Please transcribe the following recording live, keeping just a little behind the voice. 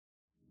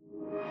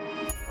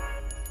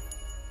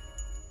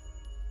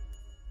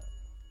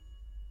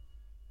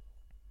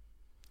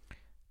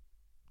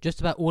Just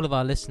about all of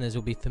our listeners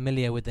will be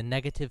familiar with the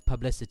negative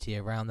publicity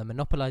around the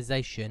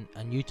monopolization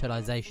and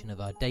utilization of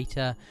our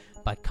data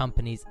by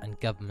companies and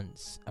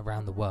governments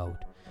around the world.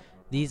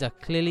 These are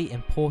clearly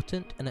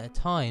important and at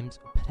times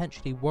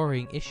potentially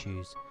worrying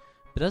issues,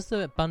 but does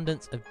the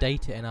abundance of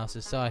data in our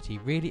society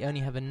really only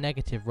have a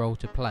negative role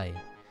to play?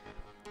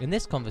 In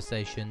this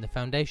conversation, the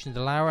Foundation's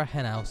Laura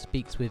Henao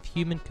speaks with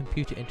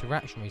human-computer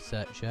interaction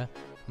researcher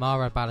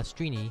Mara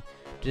Balestrini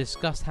to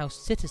discuss how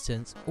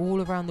citizens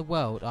all around the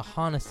world are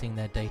harnessing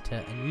their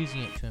data and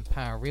using it to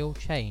empower real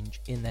change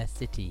in their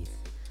cities.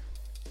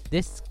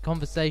 This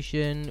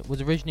conversation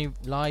was originally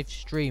live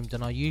streamed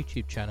on our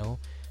YouTube channel,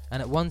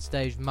 and at one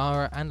stage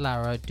Mara and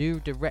Laura do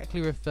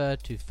directly refer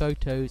to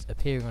photos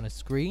appearing on a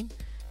screen,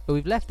 but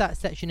we've left that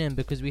section in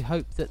because we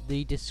hope that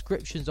the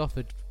descriptions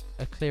offered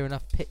a clear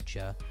enough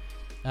picture.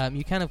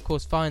 You can of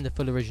course find the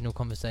full original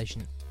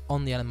conversation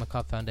on the Ellen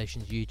MacArthur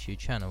Foundation's YouTube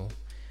channel.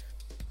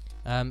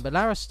 But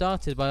Laura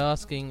started by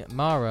asking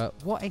Mara,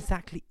 what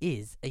exactly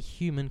is a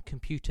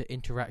human-computer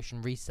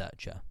interaction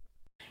researcher?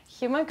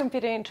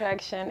 Human-computer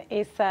interaction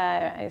is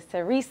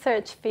a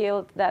research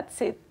field that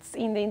sits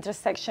in the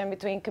intersection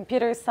between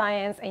computer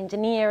science,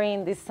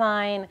 engineering,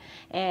 design,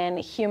 and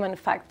human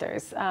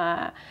factors.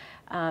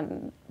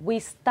 We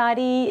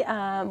study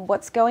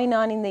what's going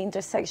on in the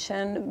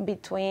intersection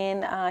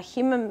between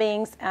human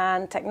beings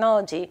and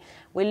technology.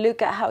 We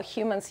look at how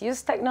humans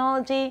use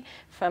technology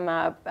from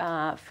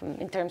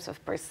in terms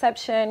of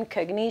perception,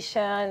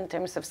 cognition, in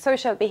terms of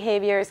social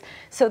behaviors,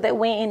 so that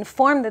we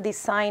inform the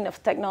design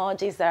of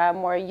technologies that are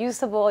more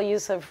usable,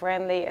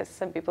 user-friendly, as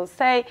some people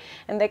say,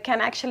 and that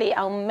can actually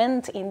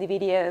augment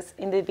individuals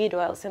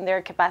in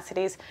their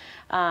capacities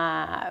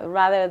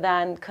rather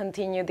than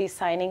continue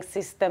designing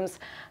systems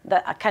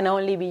that can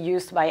only be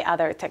used by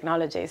other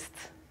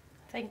technologists.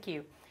 Thank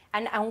you.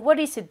 And what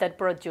is it that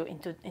brought you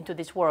into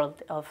this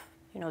world of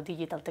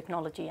digital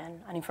technology and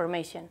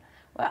information?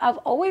 Well, I've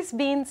always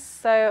been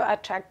so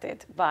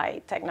attracted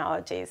by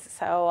technologies.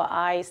 So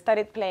I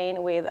started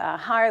playing with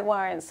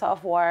hardware and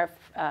software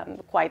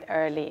quite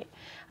early.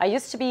 I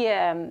used to be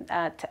a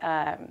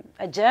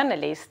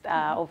journalist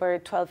over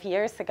 12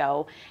 years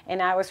ago,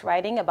 and I was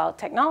writing about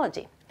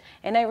technology.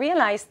 And I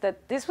realized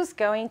that this was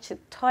going to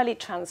totally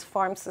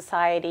transform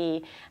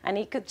society, and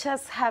it could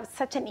just have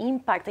such an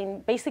impact in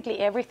basically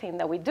everything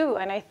that we do.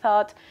 And I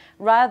thought,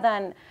 rather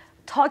than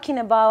talking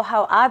about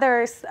how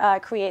others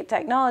create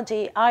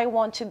technology, I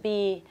want to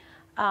be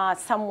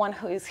someone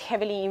who is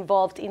heavily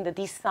involved in the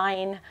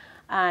design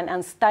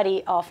and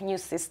study of new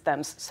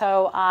systems.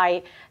 So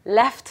I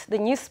left the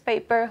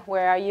newspaper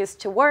where I used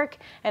to work,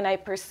 and I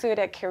pursued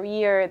a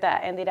career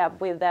that ended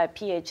up with a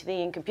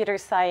PhD in computer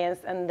science,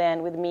 and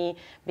then with me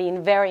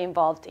being very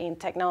involved in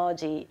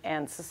technology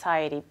and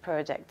society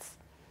projects.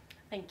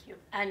 Thank you.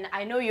 And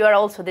I know you are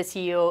also the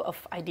CEO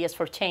of Ideas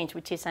for Change,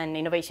 which is an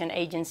innovation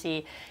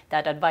agency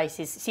that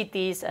advises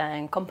cities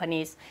and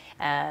companies.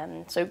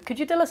 So could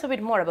you tell us a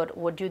bit more about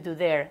what you do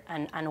there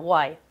and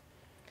why?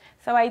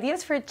 So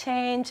Ideas for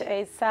Change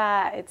it's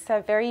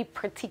a very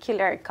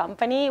particular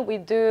company. We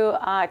do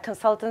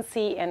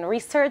consultancy and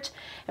research,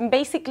 and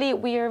basically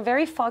we are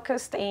very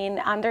focused in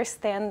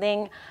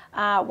understanding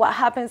what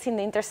happens in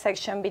the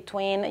intersection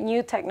between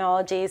new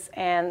technologies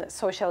and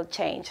social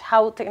change,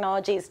 how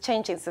technology is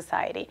changing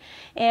society.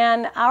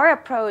 And our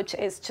approach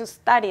is to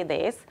study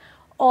this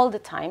all the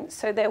time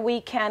so that we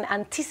can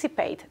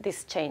anticipate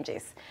these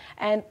changes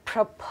and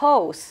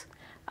propose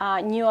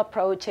new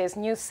approaches,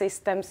 new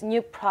systems,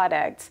 new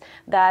products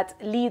that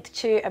lead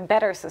to a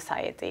better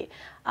society.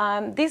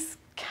 This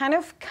kind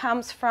of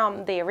comes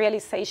from the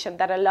realization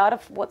that a lot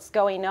of what's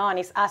going on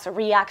is us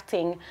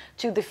reacting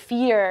to the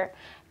fear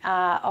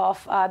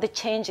of the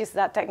changes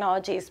that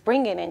technology is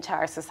bringing into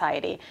our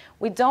society.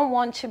 We don't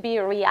want to be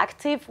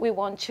reactive. We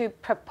want to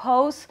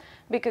propose,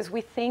 because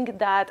we think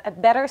that a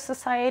better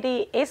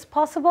society is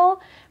possible,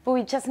 but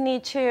we just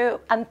need to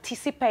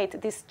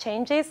anticipate these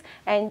changes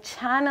and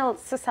channel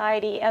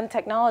society and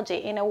technology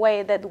in a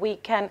way that we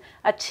can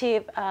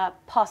achieve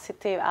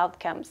positive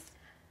outcomes.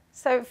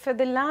 So for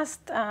the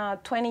last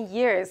 20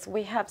 years,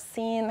 we have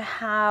seen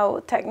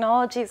how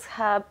technologies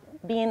have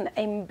been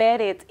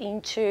embedded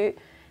into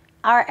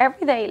our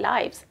everyday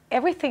lives.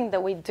 Everything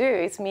that we do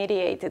is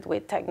mediated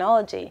with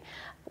technology.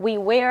 We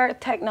wear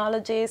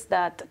technologies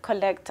that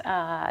collect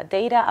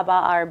data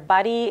about our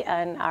body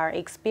and our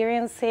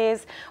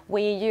experiences.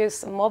 We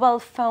use mobile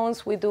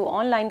phones, we do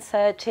online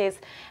searches,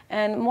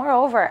 and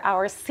moreover,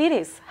 our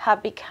cities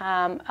have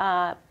become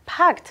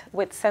packed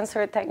with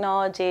sensor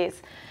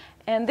technologies.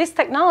 And these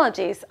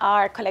technologies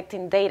are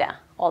collecting data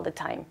all the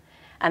time.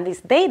 And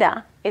this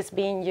data is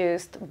being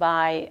used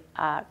by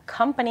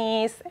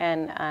companies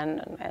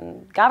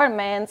and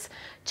governments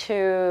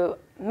to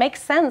make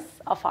sense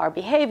of our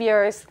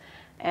behaviors,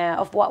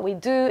 of what we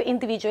do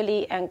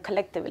individually and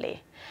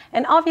collectively.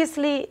 And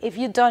obviously, if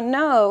you don't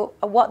know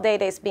what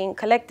data is being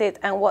collected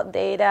and what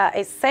data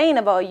is saying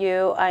about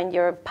you and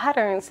your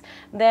patterns,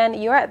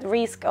 then you're at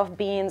risk of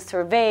being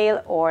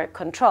surveilled or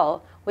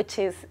controlled, which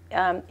is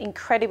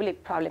incredibly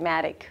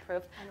problematic.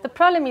 The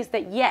problem is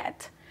that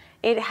yet,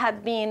 it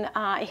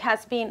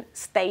has been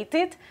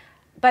stated,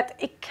 but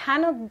it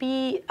cannot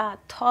be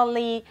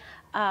totally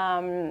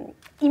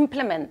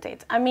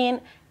implemented. I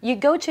mean, you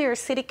go to your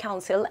city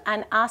council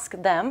and ask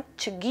them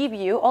to give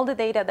you all the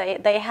data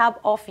they have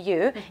of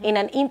you in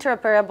an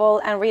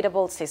interoperable and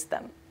readable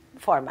system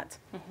format.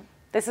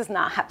 This is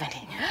not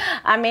happening.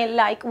 I mean,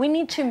 like, we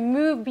need to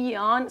move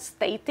beyond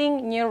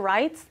stating new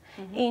rights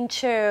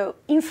into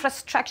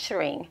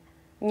infrastructuring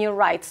new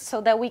rights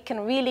so that we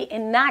can really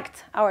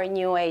enact our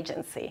new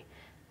agency.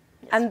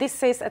 And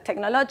this is a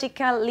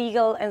technological,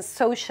 legal, and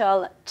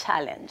social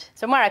challenge.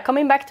 So Mara,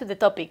 coming back to the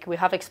topic, we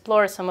have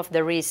explored some of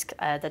the risks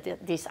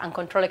that this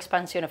uncontrolled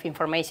expansion of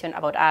information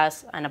about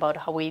us and about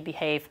how we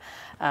behave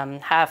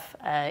have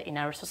in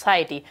our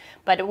society.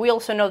 But we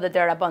also know that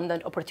there are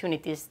abundant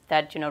opportunities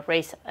that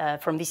raise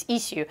from this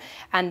issue,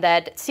 and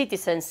that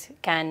citizens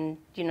can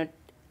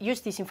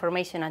use this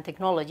information and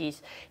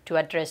technologies to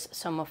address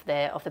some of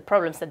the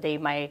problems that they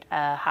might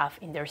have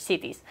in their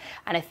cities.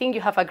 And I think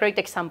you have a great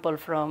example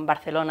from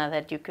Barcelona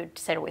that you could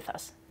share with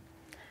us.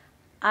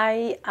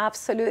 I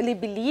absolutely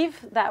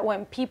believe that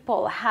when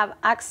people have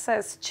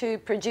access to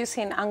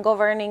producing and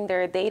governing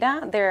their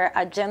data, their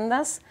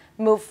agendas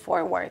move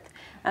forward.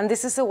 And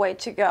this is a way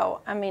to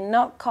go. I mean,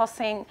 not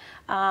causing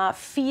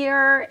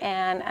fear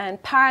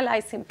and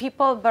paralyzing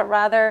people, but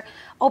rather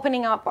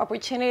opening up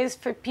opportunities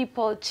for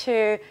people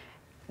to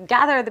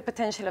gather the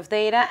potential of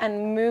data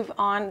and move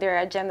on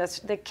their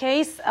agendas. The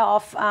case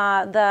of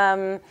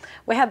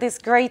we had this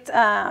great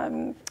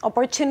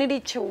opportunity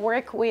to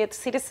work with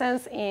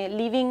citizens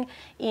living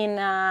in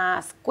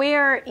a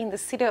square in the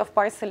city of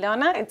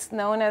Barcelona. It's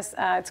known as,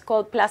 it's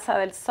called Plaza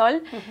del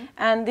Sol.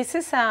 And this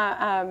is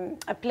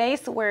a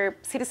place where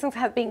citizens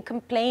have been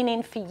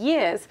complaining for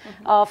years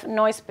of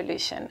noise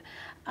pollution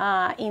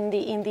in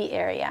the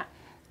area.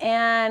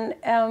 And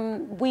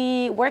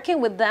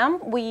working with them,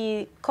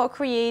 we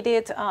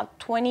co-created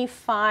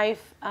 25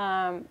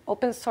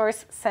 open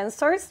source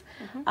sensors,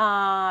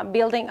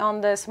 building on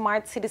the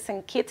Smart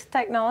Citizen Kit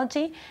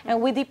technology. And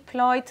we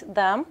deployed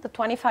them, the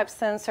 25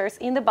 sensors,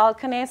 in the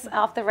balconies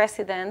of the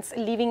residents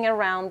living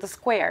around the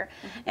square.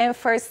 And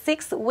for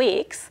 6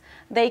 weeks,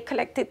 they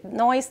collected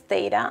noise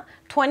data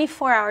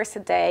 24 hours a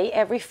day,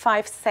 every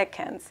 5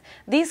 seconds.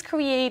 This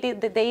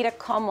created the data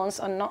commons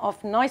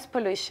of noise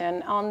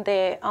pollution on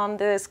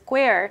the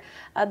square,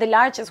 the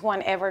largest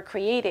one ever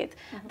created.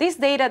 This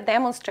data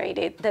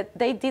demonstrated that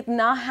they did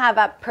not have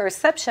a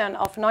perception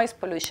of noise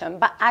pollution,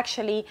 but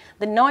actually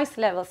the noise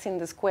levels in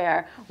the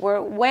square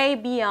were way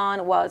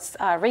beyond what's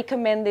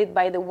recommended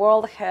by the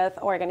World Health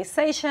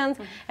Organization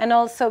and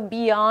also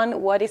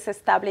beyond what is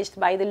established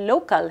by the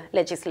local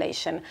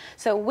legislation.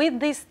 So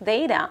with this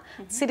data,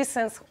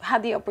 citizens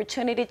had the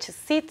opportunity to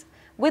sit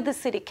with the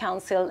city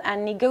council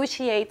and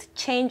negotiate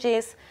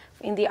changes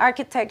in the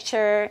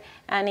architecture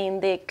and in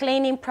the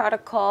cleaning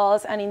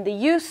protocols and in the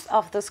use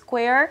of the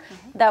square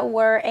that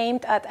were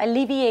aimed at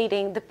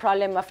alleviating the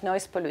problem of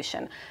noise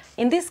pollution.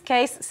 In this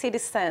case,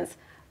 citizens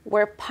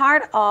were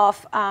part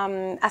of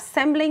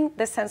assembling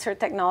the sensor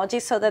technology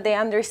so that they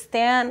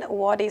understand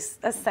what is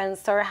a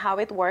sensor, how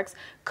it works,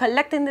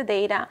 collecting the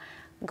data,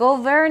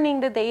 governing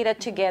the data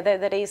together,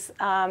 that is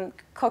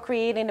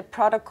co-creating a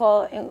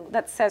protocol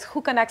that says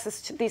who can access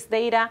to this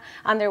data,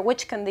 under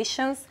which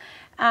conditions,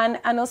 and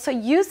also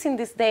using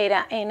this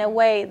data in a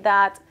way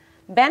that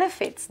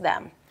benefits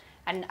them.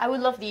 And I would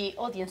love the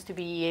audience to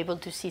be able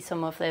to see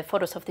some of the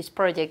photos of this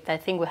project. I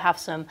think we have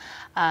some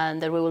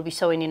that we will be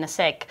showing in a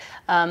sec.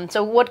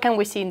 So what can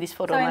we see in this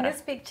photo, So Mara? in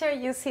this picture,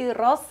 you see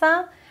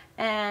Rosa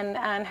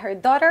and her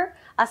daughter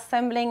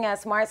assembling a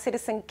Smart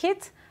Citizen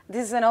Kit.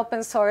 This is an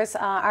open source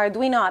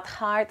Arduino at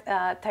heart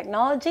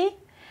technology,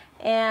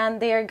 and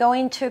they are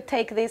going to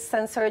take this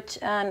sensor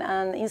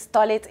and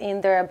install it in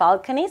their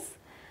balconies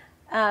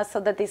so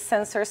that this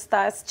sensor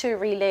starts to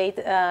relay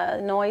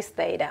noise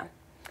data.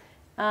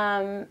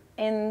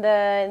 In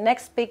the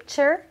next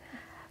picture,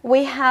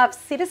 we have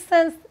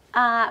citizens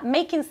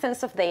making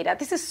sense of data.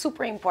 This is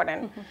super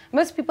important.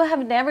 Most people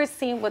have never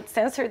seen what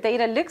sensor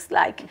data looks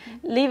like,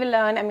 leave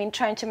alone, I mean,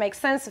 trying to make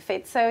sense of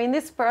it. So in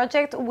this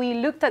project, we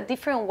looked at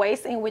different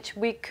ways in which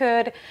we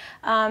could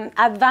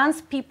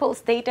advance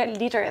people's data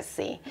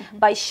literacy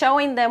by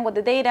showing them what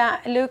the data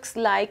looks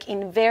like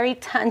in very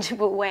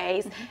tangible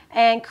ways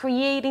and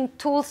creating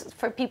tools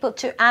for people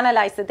to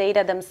analyze the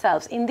data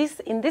themselves. In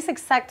this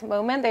exact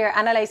moment, they are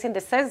analyzing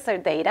the sensor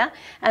data,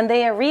 and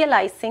they are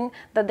realizing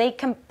that they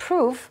can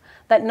prove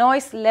that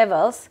noise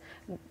levels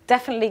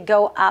definitely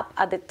go up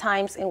at the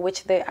times in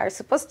which they are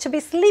supposed to be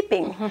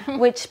sleeping,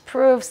 which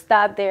proves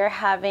that they're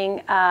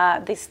having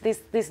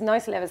these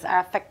noise levels are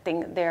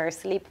affecting their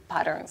sleep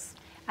patterns.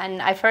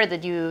 And I've heard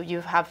that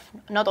you have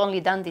not only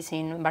done this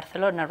in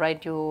Barcelona,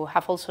 right? You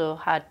have also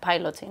had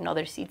pilots in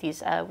other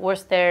cities.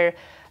 Was there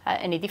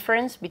any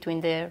difference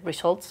between the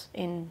results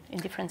in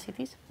different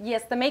cities?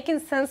 Yes, the Making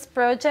Sense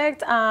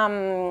project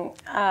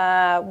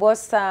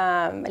was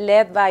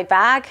led by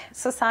BAG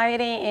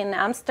Society in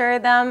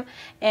Amsterdam,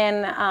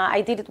 and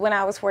I did it when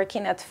I was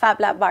working at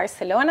FabLab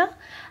Barcelona.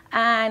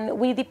 And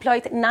we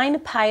deployed 9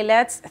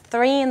 pilots,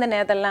 3 in the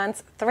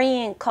Netherlands,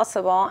 3 in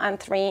Kosovo, and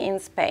 3 in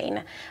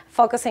Spain,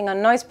 focusing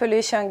on noise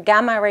pollution,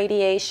 gamma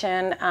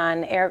radiation,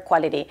 and air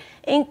quality.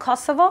 In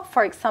Kosovo,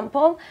 for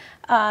example,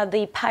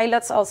 the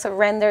pilots also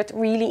rendered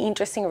really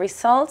interesting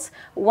results.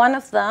 One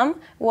of them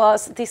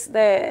was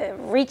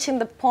reaching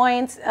the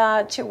point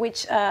at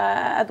which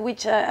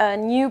a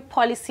new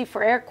policy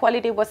for air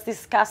quality was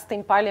discussed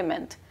in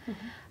Parliament.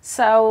 Mm-hmm.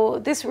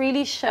 So this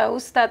really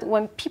shows that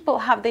when people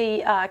have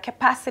the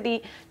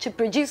capacity to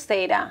produce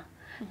data,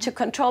 mm-hmm. to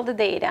control the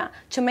data,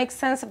 to make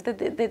sense of the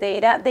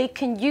data, they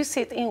can use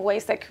it in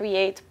ways that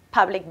create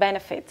public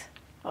benefit.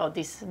 Oh,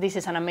 this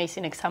is an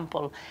amazing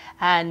example.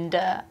 And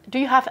do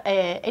you have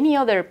any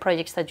other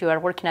projects that you are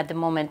working at the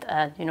moment,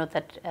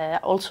 that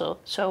also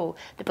show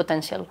the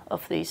potential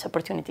of this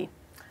opportunity?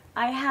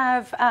 I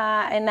have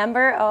a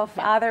number of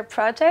other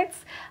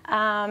projects.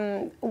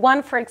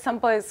 One, for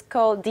example, is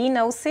called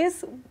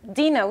DNosis.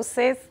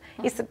 DNosis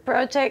is a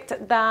project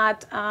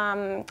that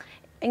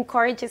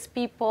encourages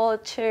people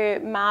to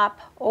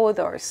map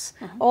odors.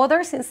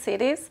 Odors in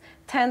cities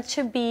tend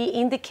to be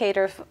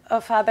indicators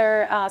of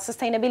other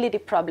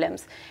sustainability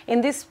problems.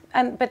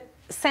 But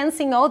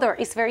sensing odor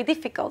is very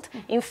difficult.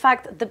 In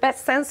fact, the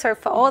best sensor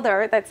for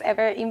odor that's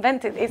ever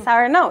invented is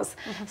our nose.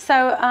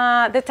 So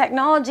the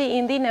technology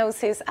in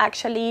DNosis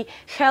actually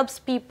helps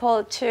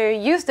people to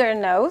use their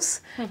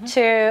nose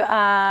to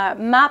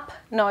map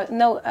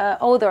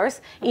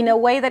odors in a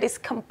way that is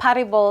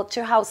compatible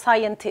to how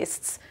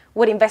scientists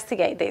would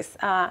investigate this.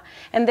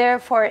 And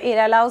therefore, it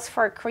allows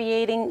for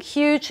creating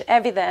huge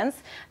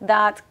evidence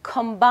that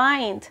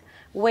combined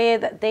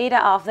with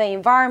data of the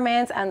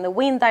environment and the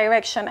wind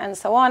direction and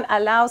so on,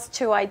 allows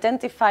to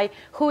identify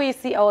who is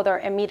the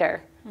odor emitter.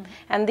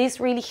 And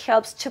this really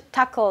helps to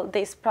tackle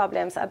these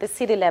problems at the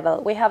city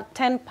level. We have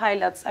 10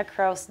 pilots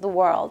across the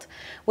world.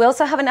 We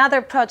also have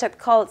another project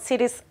called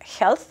Cities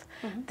Health.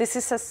 This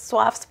is a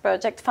SWAFS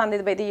project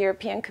funded by the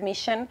European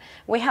Commission.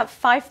 We have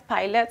 5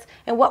 pilots,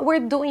 and what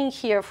we're doing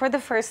here for the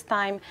first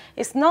time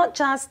is not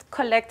just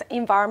collect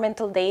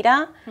environmental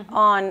data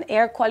on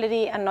air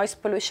quality and noise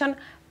pollution,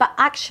 but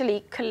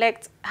actually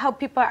collect how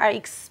people are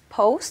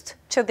exposed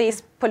to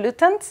these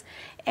pollutants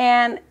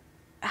and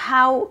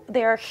how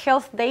their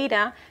health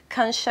data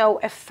can show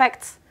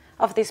effects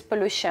of this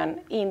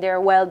pollution in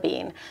their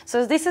well-being.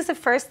 So this is the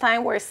first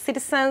time where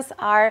citizens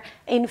are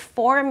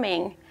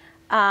informing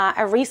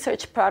a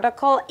research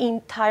protocol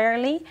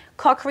entirely,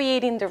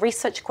 co-creating the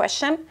research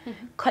question,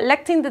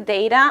 collecting the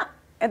data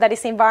that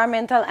is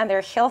environmental and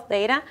their health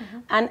data,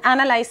 and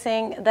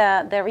analyzing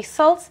the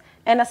results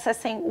and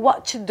assessing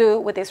what to do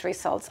with these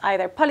results,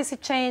 either policy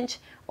change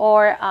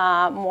or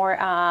more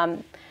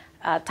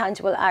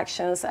tangible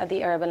actions at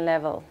the urban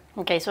level.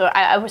 Okay, so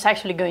I was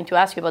actually going to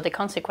ask you about the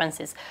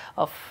consequences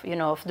of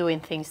doing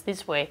things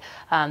this way.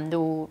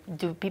 Do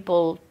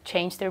people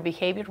change their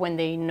behavior when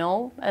they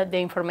know the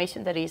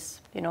information that is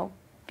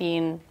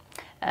being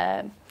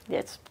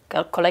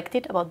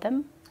collected about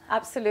them?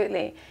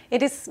 Absolutely.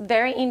 It is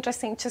very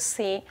interesting to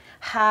see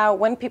how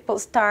when people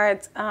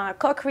start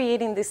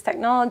co-creating these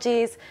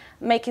technologies,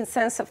 making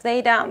sense of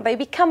data, they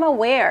become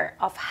aware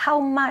of how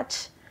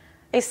much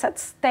is at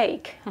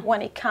stake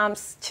when it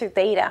comes to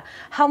data,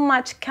 how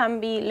much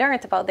can be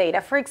learned about data.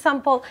 For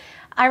example,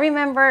 I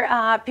remember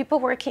people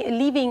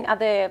living at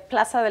the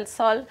Plaza del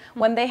Sol,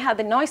 when they had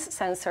the noise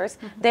sensors,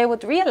 they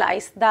would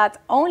realize that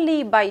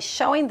only by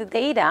showing the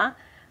data,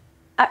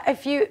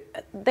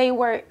 they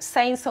were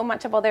saying so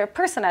much about their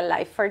personal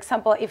life. For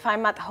example, if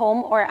I'm at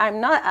home or I'm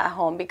not at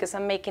home because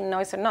I'm making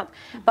noise or not.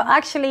 But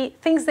actually,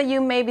 things that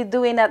you may be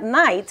doing at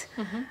night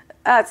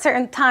at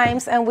certain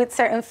times and with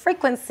certain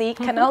frequency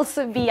can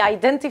also be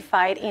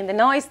identified in the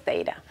noise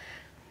data.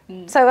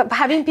 So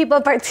having people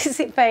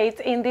participate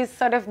in these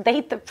sort of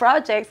data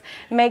projects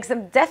makes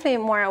them definitely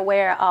more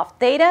aware of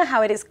data,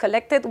 how it is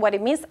collected, what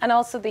it means, and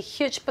also the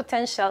huge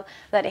potential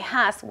that it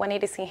has when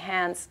it is in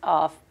hands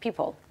of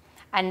people.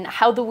 And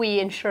how do we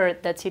ensure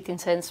that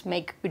citizens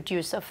make good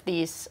use of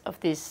this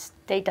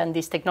data and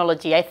this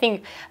technology? I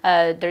think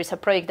there is a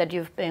project that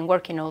you've been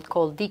working on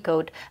called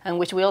Decode, and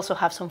which we also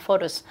have some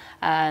photos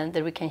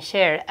that we can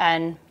share.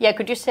 And yeah,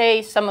 could you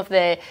say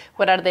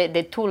what are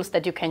the tools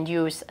that you can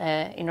use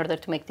in order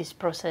to make this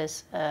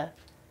process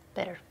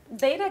better?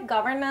 Data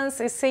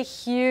governance is a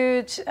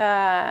huge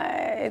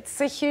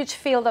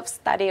field of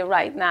study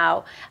right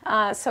now.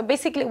 So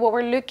basically what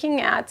we're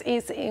looking at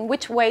is in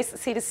which ways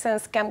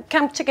citizens can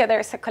come together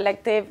as a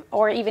collective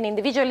or even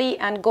individually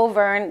and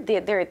govern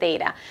their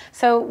data.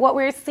 So what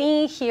we're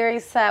seeing here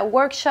is a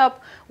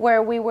workshop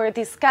where we were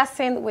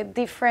discussing with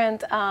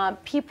different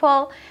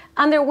people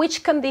under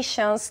which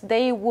conditions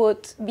they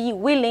would be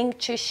willing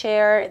to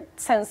share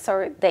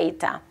sensor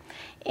data.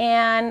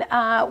 And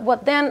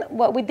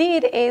what we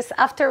did is,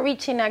 after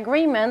reaching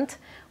agreement,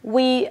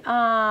 we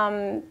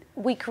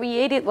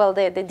created,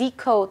 the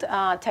Decode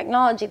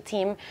technology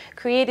team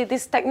created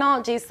these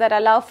technologies that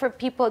allow for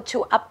people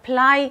to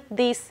apply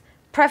these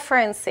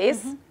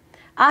preferences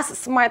as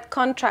smart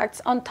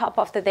contracts on top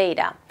of the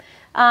data.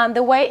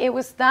 The way it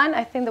was done,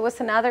 I think there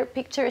was another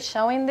picture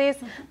showing this.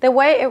 The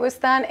way it was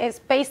done is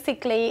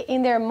basically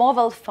in their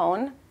mobile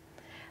phone.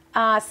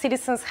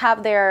 Citizens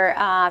have their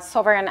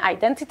sovereign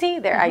identity,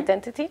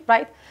 identity,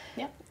 right?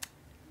 Yeah.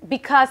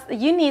 Because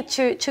you need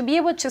to be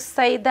able to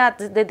say that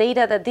the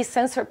data that this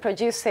sensor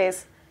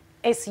produces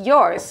is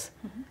yours,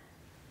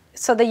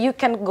 so that you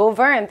can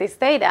govern this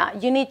data,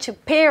 you need to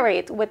pair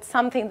it with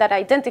something that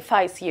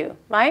identifies you,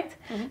 right?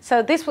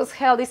 So this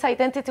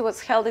identity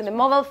was held in the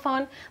mobile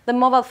phone. The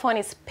mobile phone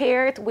is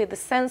paired with the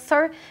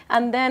sensor,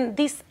 and then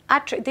these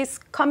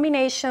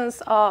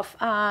combinations of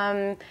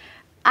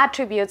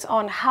attributes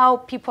on how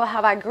people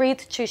have agreed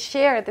to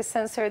share the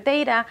sensor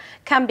data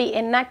can be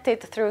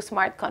enacted through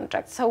smart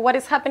contracts. So what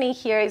is happening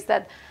here is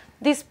that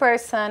this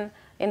person,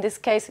 in this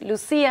case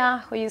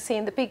Lucia, who you see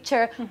in the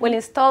picture, will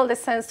install the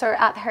sensor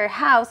at her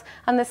house,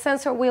 and the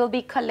sensor will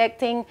be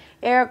collecting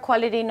air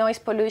quality, noise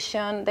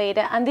pollution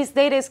data, and this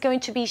data is going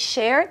to be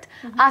shared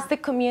as the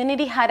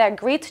community had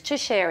agreed to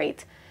share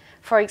it.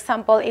 For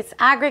example, it's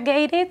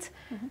aggregated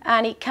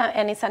and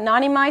it's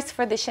anonymized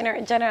for the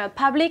general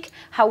public.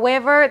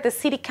 However, the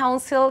city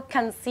council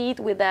can see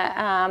it with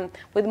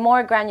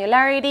more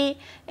granularity,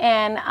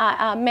 and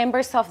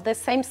members of the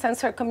same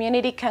sensor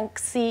community can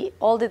see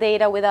all the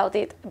data without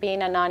it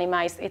being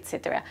anonymized,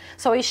 etc.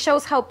 So it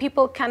shows how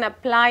people can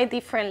apply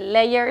different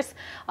layers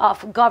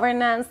of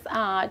governance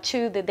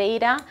to the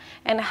data,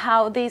 and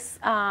how this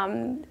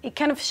it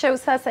kind of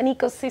shows us an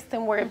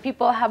ecosystem where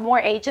people have more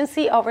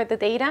agency over the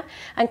data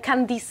and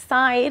can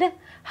decide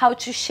how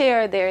to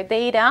share their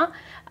data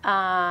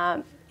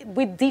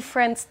with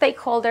different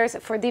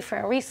stakeholders for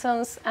different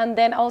reasons, and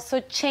then also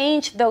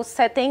change those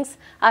settings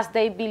as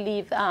they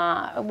believe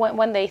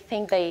when they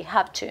think they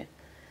have to.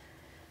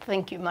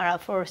 Thank you, Mara,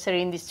 for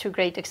sharing these two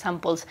great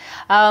examples.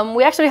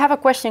 We actually have a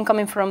question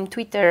coming from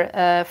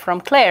Twitter from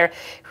Claire,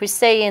 who's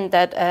saying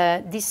that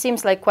this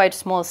seems like quite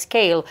small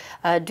scale.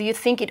 Do you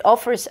think it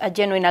offers a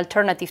genuine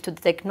alternative to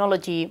the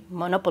technology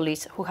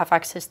monopolies who have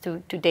access to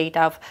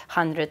data of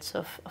hundreds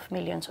of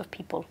millions of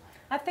people?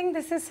 I think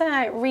this is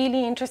a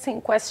really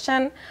interesting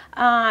question.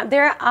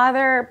 There are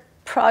other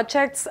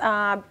projects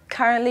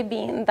currently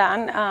being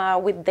done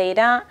with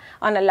data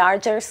on a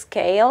larger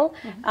scale,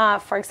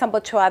 for example,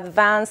 to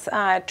advance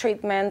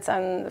treatments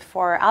and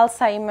for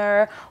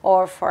Alzheimer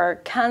or for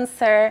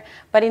cancer.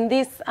 But in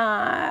this,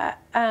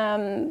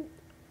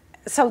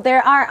 so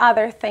there are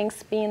other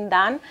things being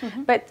done,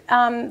 but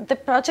the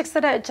projects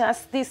that I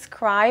just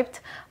described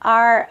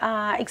are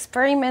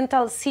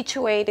experimental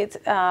situated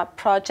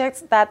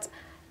projects that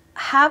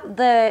have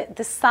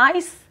the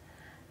size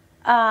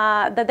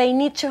that they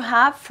need to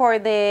have for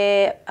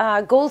the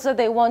goals that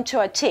they want to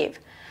achieve.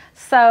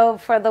 So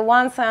for the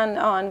ones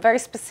on very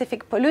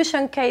specific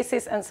pollution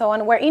cases and so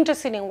on, we're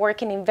interested in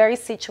working in very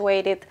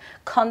situated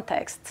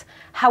contexts.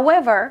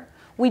 However,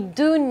 we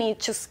do need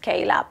to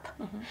scale up.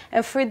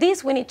 And for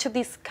this, we need to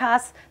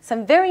discuss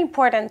some very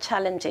important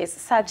challenges,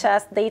 such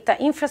as data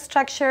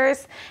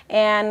infrastructures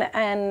and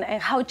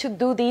how to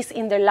do this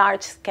in the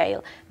large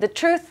scale. The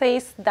truth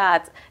is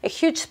that a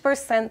huge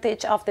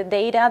percentage of the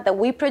data that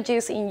we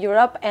produce in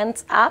Europe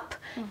ends up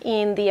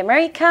in the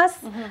Americas,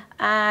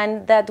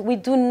 and that we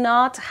do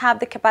not have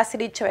the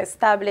capacity to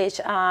establish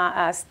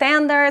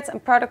standards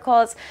and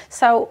protocols.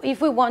 So if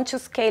we want to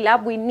scale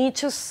up, we need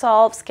to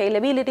solve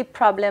scalability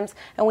problems,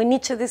 and we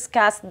need to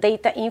discuss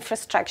data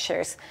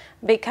infrastructures,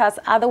 because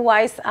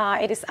otherwise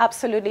it is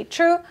absolutely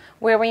true,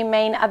 we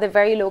remain at the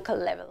very local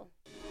level.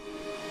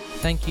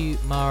 Thank you,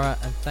 Mara,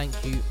 and thank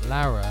you,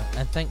 Laura,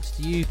 and thanks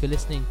to you for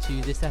listening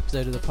to this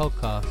episode of the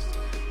podcast.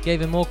 Get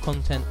even more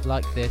content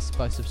like this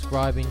by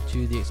subscribing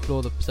to the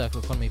Explore the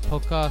Circular Economy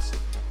podcast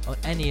on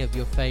any of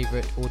your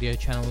favourite audio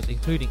channels,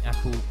 including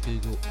Apple,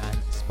 Google and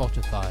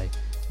Spotify.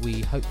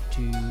 We hope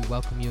to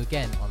welcome you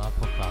again on our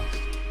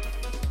podcast.